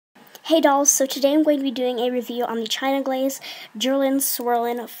Hey dolls, so today I'm going to be doing a review on the China Glaze Jwirlin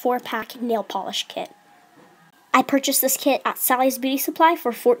Swirlin 4-pack nail polish kit. I purchased this kit at Sally's Beauty Supply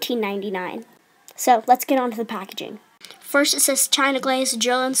for $14.99. So let's get on to the packaging. First it says China Glaze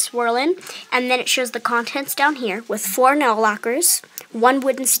Jwirlin Swirlin, and then it shows the contents down here with 4 nail lacquers, 1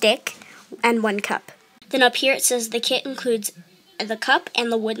 wooden stick, and 1 cup. Then up here it says the kit includes the cup and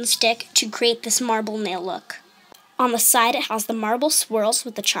the wooden stick to create this marble nail look. On the side, it has the marble swirls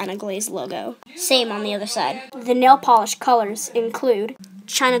with the China Glaze logo. Same on the other side. The nail polish colors include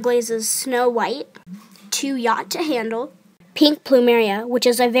China Glaze's Snow White, 2 Yacht to Handle, Pink Plumeria, which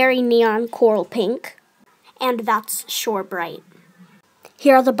is a very neon coral pink, and That's Shore Bright.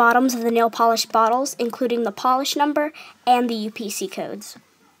 Here are the bottoms of the nail polish bottles, including the polish number and the UPC codes.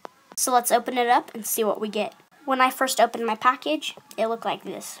 So let's open it up and see what we get. When I first opened my package, it looked like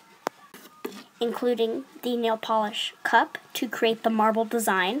this, including the nail polish cup to create the marble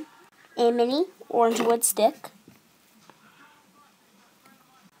design, a mini orange wood stick,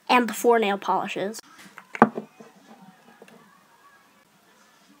 and the 4 nail polishes.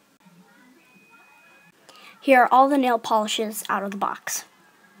 Here are all the nail polishes out of the box.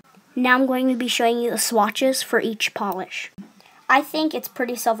 Now I'm going to be showing you the swatches for each polish. I think it's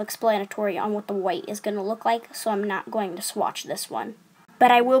pretty self-explanatory on what the white is going to look like, so I'm not going to swatch this one. But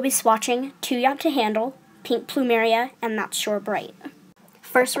I will be swatching 2 Yacht to Handle, Pink Plumeria, and That's Shore Bright.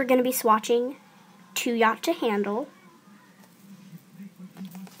 First we're going to be swatching 2 Yacht to Handle.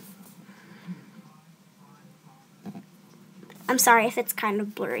 I'm sorry if it's kind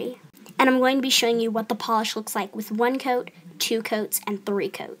of blurry. And I'm going to be showing you what the polish looks like with 1 coat, 2 coats, and 3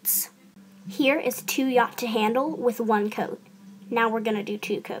 coats. Here is 2 Yacht to Handle with 1 coat. Now we're going to do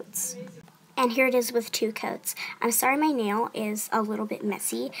 2 coats. And here it is with 2 coats. I'm sorry my nail is a little bit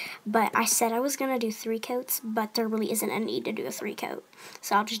messy, but I said I was going to do 3 coats, but there really isn't a need to do a 3 coat.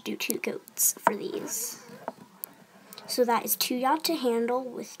 So I'll just do 2 coats for these. So that is 2 Yacht to Handle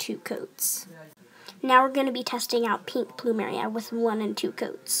with 2 coats. Now we're going to be testing out Pink Plumeria with 1 and 2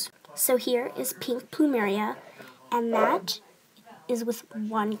 coats. So here is Pink Plumeria, and that is with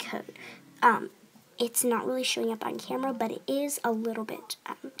 1 coat. It's not really showing up on camera, but it is a little bit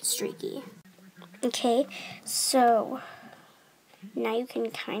streaky. Okay, so now you can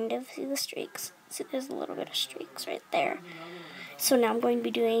kind of see the streaks. So there's a little bit of streaks right there. So now I'm going to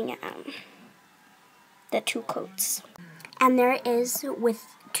be doing the 2 coats. And there it is with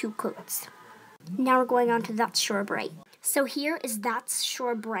 2 coats. Now we're going on to That's Shore Bright. So here is That's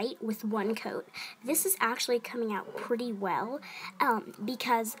Shore Bright with 1 coat. This is actually coming out pretty well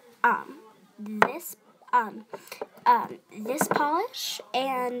because this polish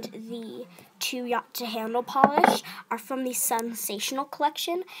and the 2 Yacht to Handle polish are from the Sensational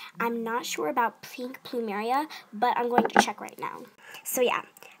collection. I'm not sure about Pink Plumeria, but I'm going to check right now. So yeah,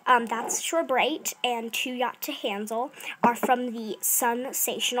 That's Shore Bright and 2 Yacht to Handle are from the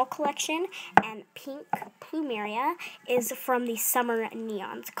Sensational collection, and Pink Plumeria is from the Summer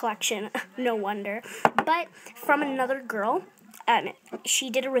Neons collection. No wonder. But from another girl, she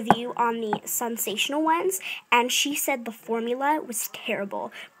did a review on the Sensational ones, and she said the formula was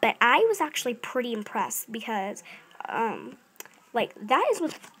terrible. But I was actually pretty impressed because, like, that is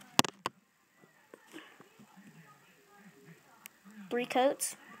with 3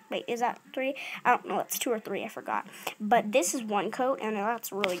 coats. Wait, is that 3? I don't know, it's 2 or 3, I forgot. But this is 1 coat, and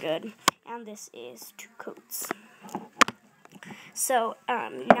that's really good. And this is 2 coats. So,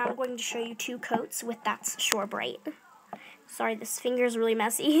 now I'm going to show you 2 coats with That's Shore Bright. Sorry, this finger is really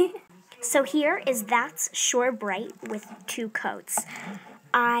messy. So here is That's Shore Bright with 2 coats.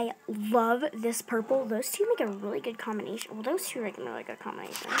 I love this purple. Those 2 make a really good combination. Well, those 2 make a really good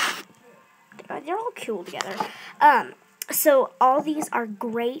combination. They're all cool together. So all these are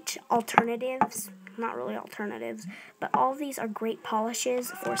great alternatives. Not really alternatives, but all these are great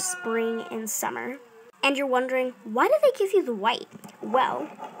polishes for spring and summer. And you're wondering, why do they give you the white? Well,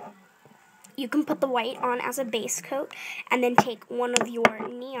 you can put the white on as a base coat and then take one of your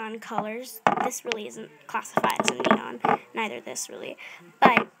neon colors. This really isn't classified as a neon, neither this really.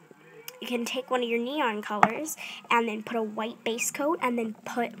 But you can take one of your neon colors and then put a white base coat and then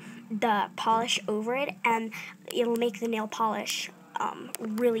put the polish over it, and it'll make the nail polish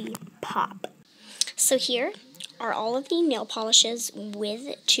really pop. So here are all of the nail polishes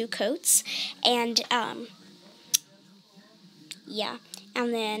with 2 coats, and yeah,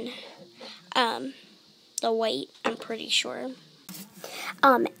 and then the white, I'm pretty sure.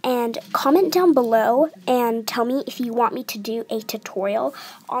 And comment down below and tell me if you want me to do a tutorial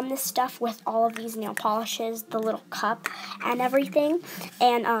on this stuff with all of these nail polishes, the little cup and everything.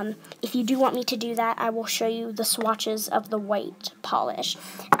 And if you do want me to do that, I will show you the swatches of the white polish.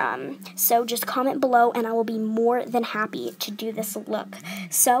 So just comment below and I will be more than happy to do this look.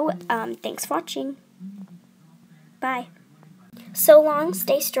 So thanks for watching. Bye. So long,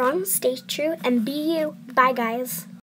 stay strong, stay true, and be you. Bye, guys.